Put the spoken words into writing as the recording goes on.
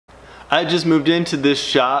I just moved into this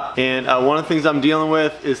shop, and one of the things I'm dealing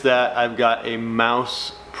with is that I've got a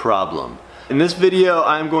mouse problem. In this video,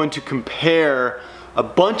 I'm going to compare a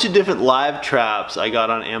bunch of different live traps I got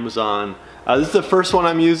on Amazon. This is the first one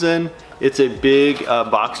I'm using. It's a big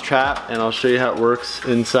box trap, and I'll show you how it works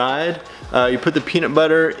inside. You put the peanut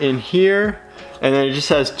butter in here, and then it just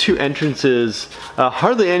has two entrances.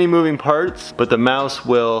 Hardly any moving parts, but the mouse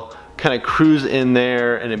will kind of cruise in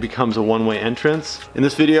there and it becomes a one-way entrance. In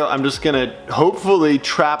this video, I'm just gonna hopefully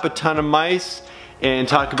trap a ton of mice and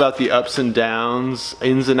talk about the ups and downs,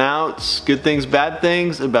 ins and outs, good things, bad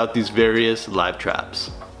things about these various live traps.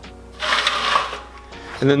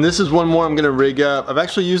 And then this is one more I'm gonna rig up. I've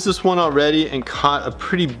actually used this one already and caught a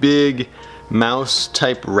pretty big mouse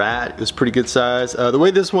type rat. It was pretty good size. The way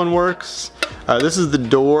this one works, this is the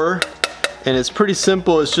door, and it's pretty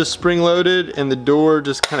simple. It's just spring loaded and the door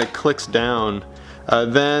just kind of clicks down.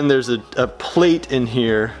 Then there's a plate in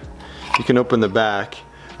here. You can open the back.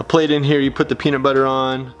 A plate in here, you put the peanut butter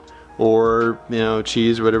on, or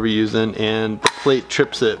cheese or whatever you're using, and the plate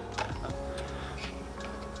trips it.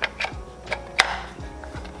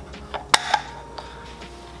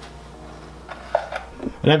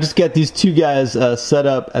 And I've just got these two guys set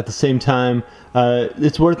up at the same time.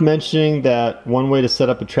 It's worth mentioning that one way to set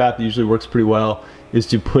up a trap that usually works pretty well is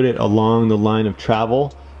to put it along the line of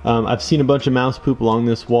travel. I've seen a bunch of mouse poop along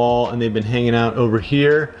this wall, and they've been hanging out over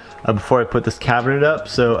here before I put this cabinet up,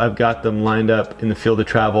 so I've got them lined up in the field of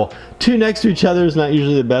travel. Two next to each other is not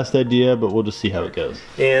usually the best idea, but we'll just see how it goes.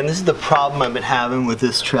 And this is the problem I've been having with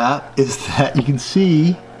this trap, is that you can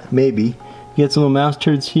see, maybe, you get some little mouse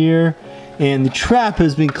turds here, and the trap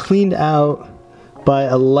has been cleaned out by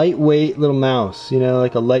a lightweight little mouse,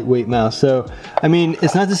 like a lightweight mouse. So, I mean,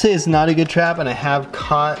 it's not to say it's not a good trap, and I have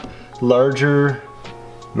caught larger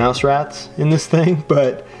mouse rats in this thing,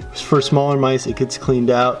 but for smaller mice, it gets cleaned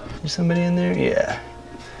out. There's somebody in there? Yeah.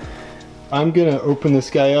 I'm gonna open this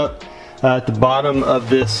guy up at the bottom of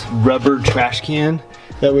this rubber trash can.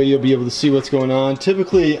 That way you'll be able to see what's going on.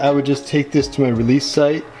 Typically, I would just take this to my release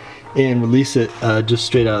site and release it just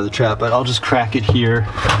straight out of the trap, but I'll just crack it here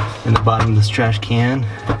in the bottom of this trash can.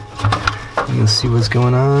 You can see what's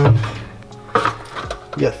going on.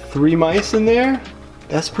 We got 3 mice in there.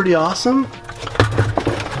 That's pretty awesome.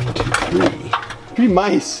 1, 2, 3. 3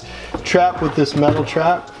 mice trapped with this metal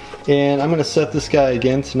trap, and I'm gonna set this guy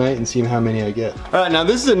again tonight and see how many I get. All right, now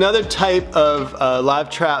this is another type of live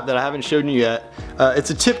trap that I haven't shown you yet.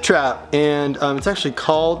 It's a tip trap, and it's actually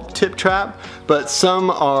called tip trap, but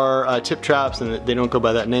some are tip traps and they don't go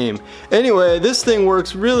by that name. Anyway, this thing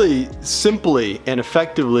works really simply and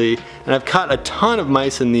effectively, and I've caught a ton of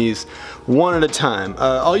mice in these one at a time.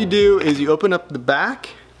 All you do is you open up the back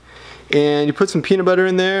and you put some peanut butter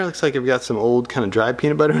in there. Looks like I've got some old kind of dry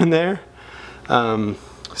peanut butter in there.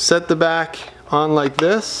 Set the back on like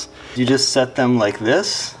this. You just set them like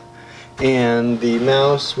this, and the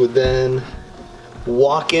mouse would then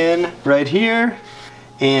walk in right here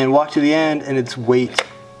and walk to the end, and its weight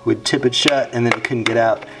would tip it shut, and then it couldn't get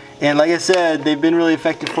out. And like I said, they've been really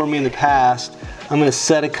effective for me in the past. I'm gonna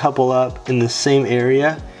set a couple up in the same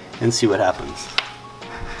area and see what happens.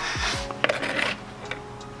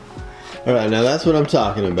 All right, now that's what I'm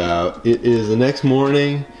talking about. It is the next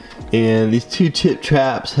morning, and these 2 tip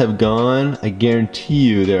traps have gone. I guarantee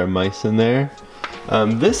you there are mice in there.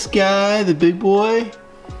 This guy, the big boy,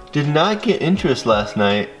 did not get interest last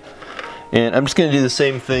night. And I'm just gonna do the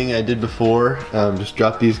same thing I did before. Just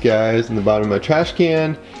drop these guys in the bottom of my trash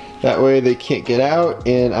can. That way they can't get out,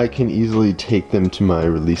 and I can easily take them to my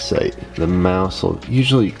release site. The mouse will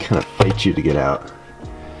usually kind of fight you to get out.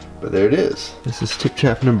 But there it is. This is tip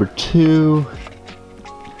trap number 2.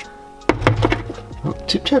 Oh,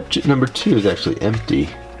 tip trap number 2 is actually empty.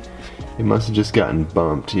 It must have just gotten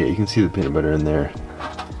bumped. Yeah, you can see the peanut butter in there.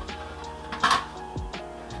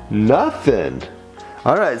 Nothing.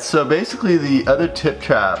 Alright, so basically the other tip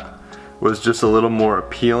trap was just a little more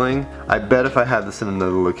appealing. I bet if I had this in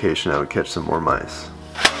another location I would catch some more mice.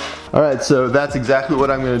 Alright, so that's exactly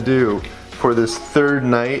what I'm going to do for this 3rd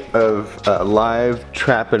night of live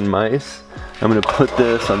trapping mice. I'm going to put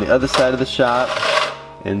this on the other side of the shop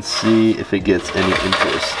and see if it gets any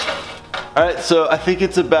interest. Alright, so I think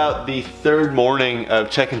it's about the 3rd morning of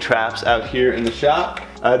checking traps out here in the shop.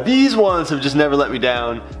 These ones have just never let me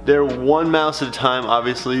down. They're 1 mouse at a time,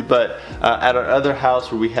 obviously, but at our other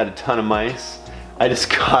house where we had a ton of mice, I just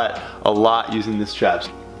caught a lot using this trap.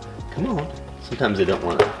 Come on. Sometimes they don't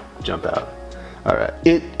want to jump out. Alright,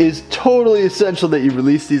 it is totally essential that you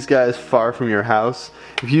release these guys far from your house.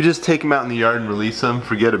 If you just take them out in the yard and release them,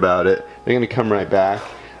 forget about it. They're going to come right back.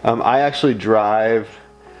 I actually drive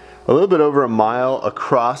a little bit over a mile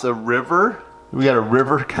across a river. We got a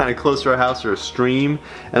river kind of close to our house, or a stream,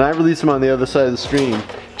 and I release them on the other side of the stream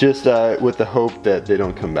just with the hope that they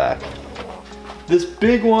don't come back. This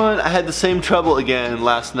big one, I had the same trouble again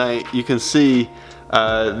last night. You can see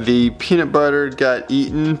the peanut butter got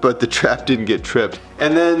eaten, but the trap didn't get tripped.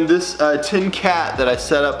 And then this tin cat that I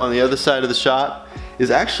set up on the other side of the shop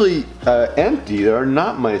is actually empty. There are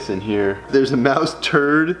not mice in here. There's a mouse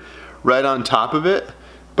turd right on top of it,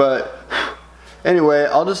 but anyway,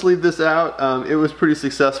 I'll just leave this out. It was pretty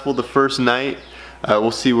successful the first night.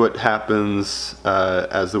 We'll see what happens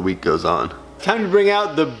as the week goes on. Time to bring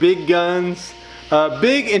out the big guns.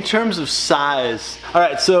 Big in terms of size.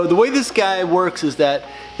 Alright, so the way this guy works is that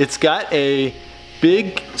it's got a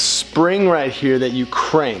big spring right here that you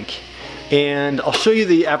crank. And I'll show you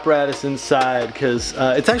the apparatus inside because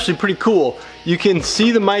it's actually pretty cool. You can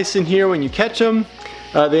see the mice in here when you catch them.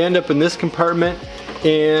 They end up in this compartment.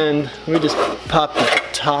 And let me just pop the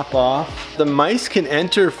top off. The mice can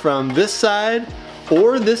enter from this side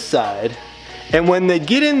or this side. And when they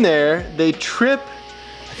get in there, they trip.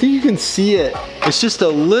 I think you can see it. It's just a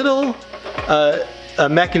little a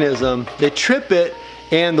mechanism. They trip it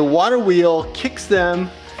and the water wheel kicks them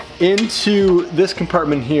into this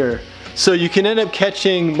compartment here. So you can end up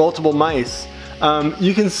catching multiple mice.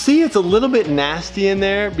 You can see it's a little bit nasty in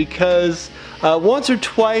there because once or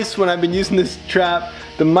twice when I've been using this trap,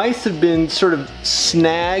 the mice have been sort of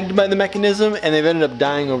snagged by the mechanism and they've ended up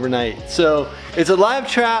dying overnight. So it's a live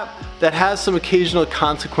trap that has some occasional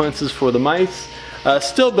consequences for the mice.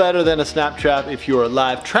 Still better than a snap trap if you're a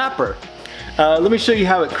live trapper. Let me show you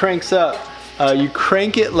how it cranks up. You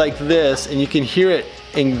crank it like this and you can hear it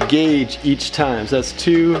engage each time. So that's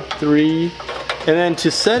 2, 3, and then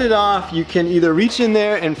to set it off you can either reach in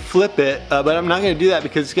there and flip it, but I'm not going to do that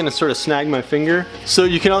because it's going to sort of snag my finger. So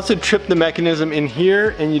you can also trip the mechanism in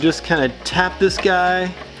here and you just kind of tap this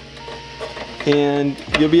guy and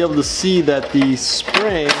you'll be able to see that the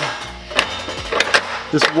spring,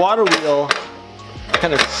 this water wheel,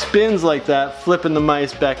 kind of spins like that, flipping the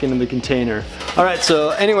mice back into the container. Alright, so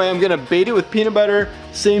anyway, I'm gonna bait it with peanut butter.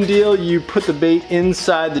 Same deal, you put the bait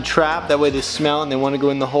inside the trap, that way they smell and they want to go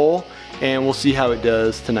in the hole, and we'll see how it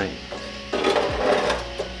does tonight.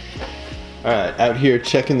 Alright, out here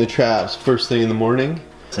checking the traps first thing in the morning.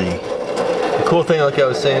 Let's see. The cool thing, like I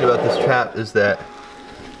was saying about this trap, is that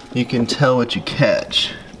you can tell what you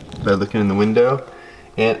catch by looking in the window,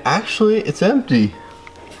 and actually it's empty.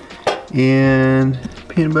 And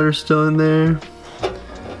peanut butter's still in there.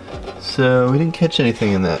 So we didn't catch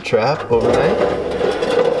anything in that trap overnight.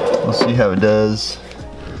 We'll see how it does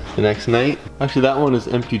the next night. Actually, that one is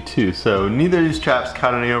empty too, so neither of these traps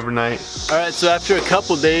caught any overnight. Alright, so after a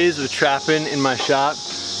couple days of trapping in my shop,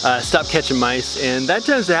 I stopped catching mice, and that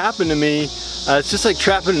tends to happen to me. It's just like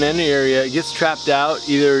trapping in any area. It gets trapped out.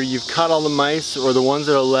 Either you've caught all the mice or the ones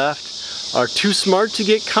that are left are too smart to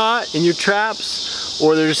get caught in your traps,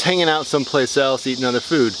 or they're just hanging out someplace else eating other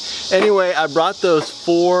food. Anyway, I brought those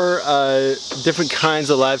 4 different kinds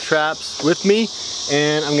of live traps with me,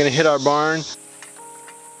 and I'm gonna hit our barn.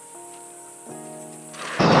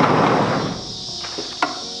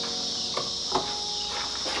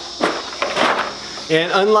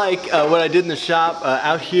 And unlike what I did in the shop,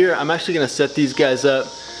 out here I'm actually gonna set these guys up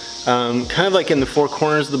kind of like in the 4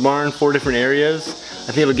 corners of the barn, 4 different areas. I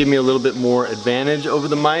think it'll give me a little bit more advantage over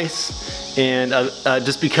the mice, and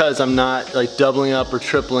just because I'm not like doubling up or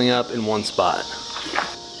tripling up in one spot.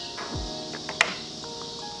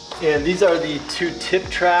 And these are the 2 tip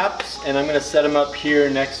traps, and I'm gonna set them up here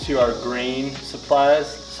next to our grain supplies.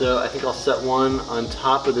 So I think I'll set one on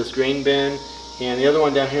top of this grain bin and the other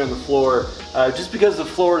one down here on the floor. Just because the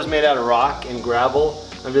floor is made out of rock and gravel,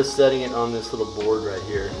 I'm just setting it on this little board right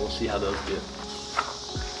here, and we'll see how those do.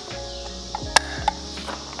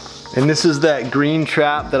 And this is that green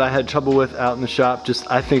trap that I had trouble with out in the shop, just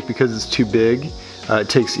I think because it's too big. It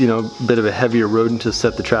takes, you know, a bit of a heavier rodent to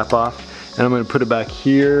set the trap off. And I'm gonna put it back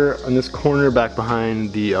here on this corner, back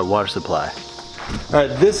behind the water supply. All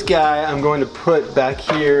right, this guy I'm going to put back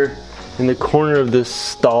here in the corner of this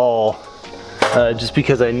stall, just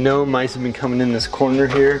because I know mice have been coming in this corner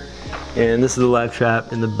here. And this is the live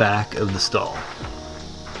trap in the back of the stall.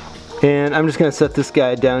 And I'm just gonna set this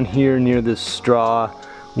guy down here near this straw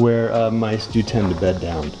where mice do tend to bed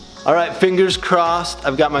down. All right, fingers crossed.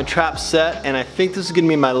 I've got my trap set, and I think this is gonna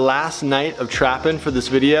be my last night of trapping for this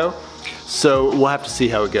video. So we'll have to see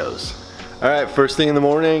how it goes. All right, first thing in the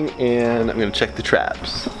morning, and I'm gonna check the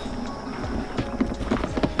traps.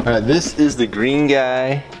 All right, this is the green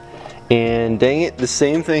guy, and dang it, the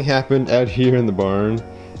same thing happened out here in the barn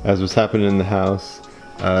as was happening in the house.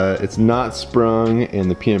 It's not sprung and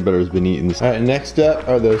the peanut butter has been eaten. All right, next up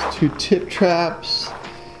are those 2 tip traps.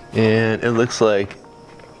 And it looks like,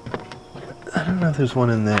 I don't know if there's one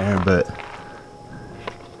in there, but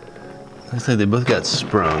looks like they both got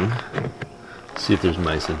sprung. Let's see if there's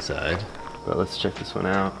mice inside. But let's check this one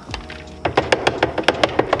out.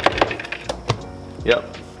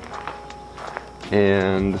 Yep.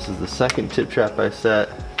 And this is the second tip trap I set.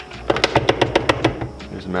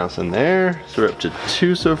 There's a mouse in there. So we're up to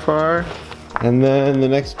 2 so far. And then the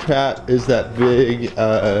next trap is that big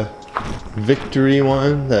Victory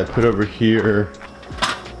one that I put over here.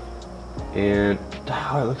 And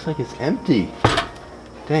oh, it looks like it's empty.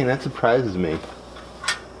 Dang, that surprises me.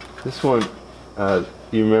 This one,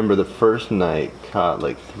 you remember the first night caught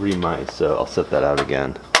like 3 mice, so I'll set that out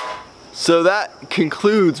again. So that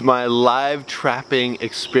concludes my live trapping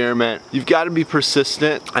experiment. You've got to be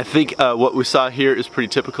persistent. I think what we saw here is pretty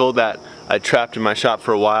typical, that I trapped in my shop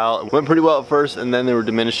for a while. It went pretty well at first, and then there were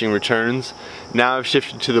diminishing returns. Now I've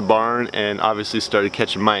shifted to the barn and obviously started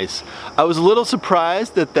catching mice. I was a little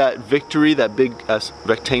surprised that that Victory, that big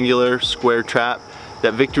rectangular square trap,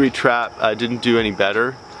 that Victory trap didn't do any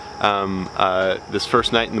better this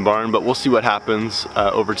first night in the barn, but we'll see what happens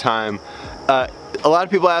over time. A lot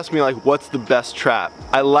of people ask me, like, what's the best trap?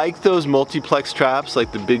 I like those multiplex traps,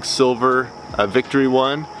 like the big silver Victory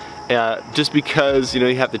one, just because, you know,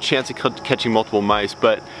 you have the chance of catching multiple mice.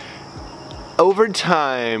 But over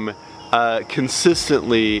time,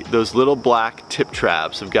 consistently, those little black tip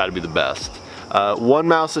traps have got to be the best. 1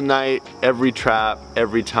 mouse a night, every trap,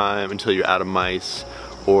 every time, until you're out of mice,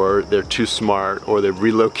 or they're too smart, or they're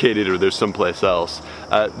relocated, or they're someplace else.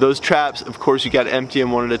 Those traps, of course, you got to empty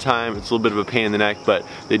them one at a time. It's a little bit of a pain in the neck, but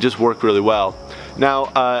they just work really well.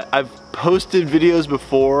 Now, I've posted videos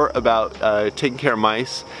before about taking care of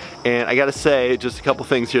mice, and I gotta say just a couple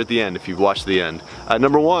things here at the end, if you've watched the end.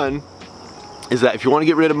 Number 1 is that if you want to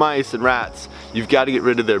get rid of mice and rats, you've got to get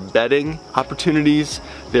rid of their bedding opportunities,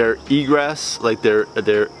 their egress, like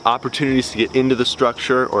their opportunities to get into the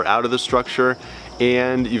structure or out of the structure,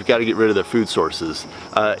 and you've got to get rid of their food sources.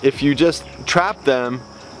 If you just trap them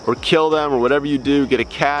or kill them or whatever you do, get a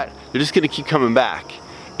cat, they're just going to keep coming back.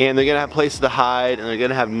 And they're going to have places to hide, and they're going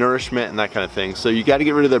to have nourishment and that kind of thing. So you got to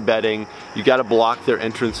get rid of their bedding, you got to block their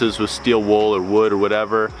entrances with steel wool or wood or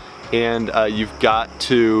whatever, and you've got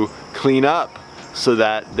to clean up so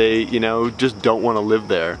that they, you know, just don't want to live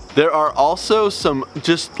there. There are also some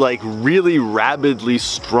just like really rabidly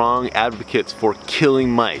strong advocates for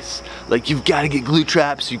killing mice. Like, you've got to get glue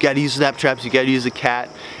traps, you got to use snap traps, you got to use a cat,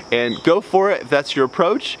 and go for it if that's your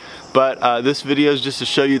approach. But this video is just to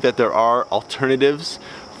show you that there are alternatives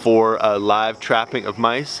for live trapping of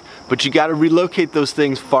mice, but you got to relocate those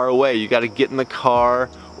things far away. You got to get in the car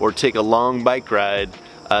or take a long bike ride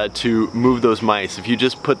to move those mice. If you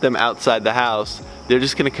just put them outside the house, they're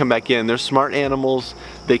just gonna come back in. They're smart animals,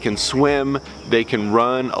 they can swim, they can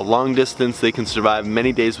run a long distance, they can survive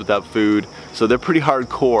many days without food, so they're pretty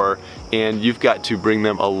hardcore, and you've got to bring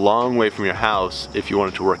them a long way from your house if you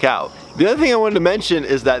want it to work out. The other thing I wanted to mention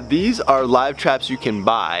is that these are live traps you can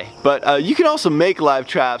buy, but you can also make live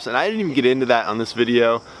traps, and I didn't even get into that on this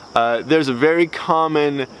video. There's a very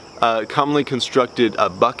commonly constructed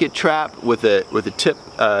bucket trap with a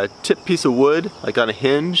tip piece of wood, like on a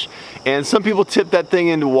hinge, and some people tip that thing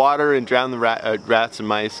into water and drown the rats and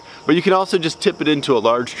mice, but you can also just tip it into a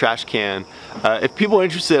large trash can. If people are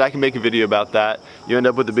interested, I can make a video about that. You end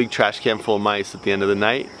up with a big trash can full of mice at the end of the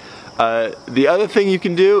night. The other thing you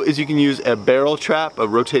can do is you can use a barrel trap, a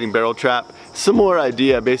rotating barrel trap. Similar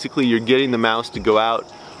idea. Basically, you're getting the mouse to go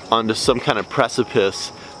out onto some kind of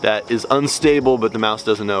precipice that is unstable, but the mouse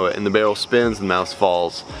doesn't know it, and the barrel spins and the mouse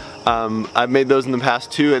falls. I've made those in the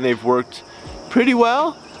past too, and they've worked pretty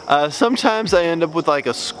well. Sometimes I end up with like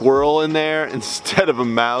a squirrel in there instead of a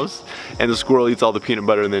mouse, and the squirrel eats all the peanut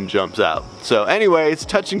butter and then jumps out. So anyway, it's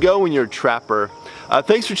touch and go when you're a trapper.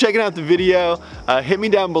 Thanks for checking out the video. Hit me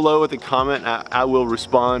down below with a comment. I will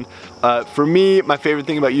respond. For me, my favorite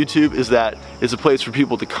thing about YouTube is that it's a place for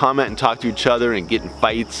people to comment and talk to each other and get in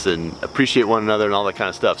fights and appreciate one another and all that kind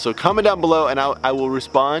of stuff. So comment down below and I will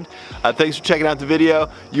respond. Thanks for checking out the video.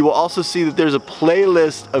 You will also see that there's a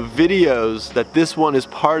playlist of videos that this one is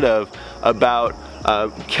part of about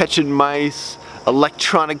catching mice,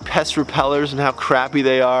 electronic pest repellers and how crappy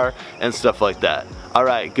they are, and stuff like that.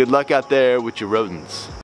 Alright, good luck out there with your rodents.